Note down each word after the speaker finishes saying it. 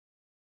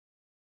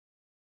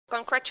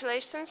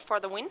Congratulations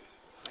for the win.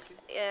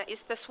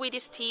 Is the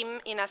Swedish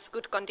team in as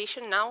good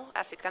condition now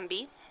as it can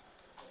be?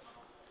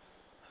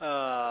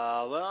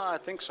 Well, I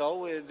think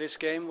so. This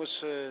game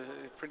was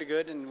pretty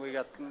good, and we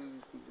got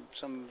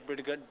some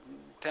pretty good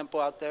tempo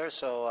out there.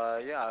 So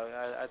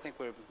I think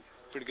we're in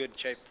pretty good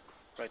shape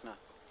right now.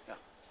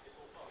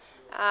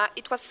 Yeah.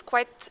 It was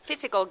quite a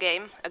physical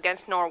game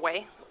against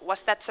Norway.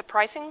 Was that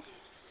surprising?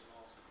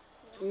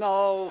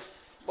 No.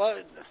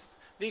 Well,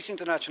 these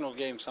international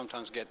games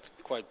sometimes get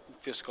quite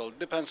physical.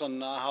 Depends on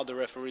how the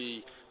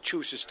referee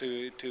chooses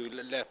to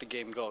let the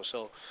game go.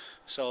 So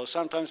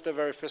sometimes they're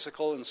very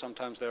physical and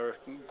sometimes they're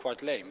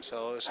quite lame.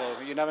 So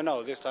you never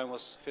know. This time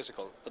was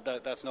physical,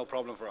 but that's no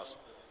problem for us.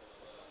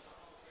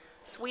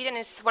 Sweden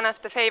is one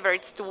of the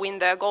favorites to win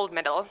the gold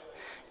medal.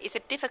 Is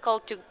it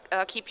difficult to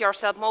keep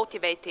yourself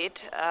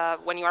motivated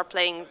when you are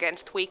playing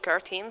against weaker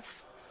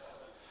teams?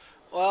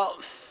 Well,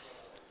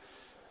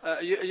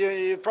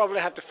 you probably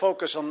have to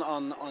focus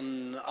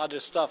on other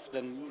stuff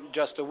than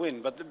just the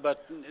win.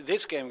 But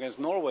this game against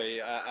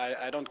Norway,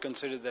 I don't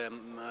consider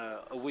them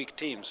a weak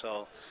team.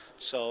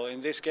 So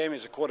in this game,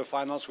 it's a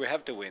quarterfinals. We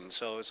have to win.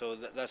 So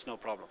that's no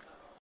problem.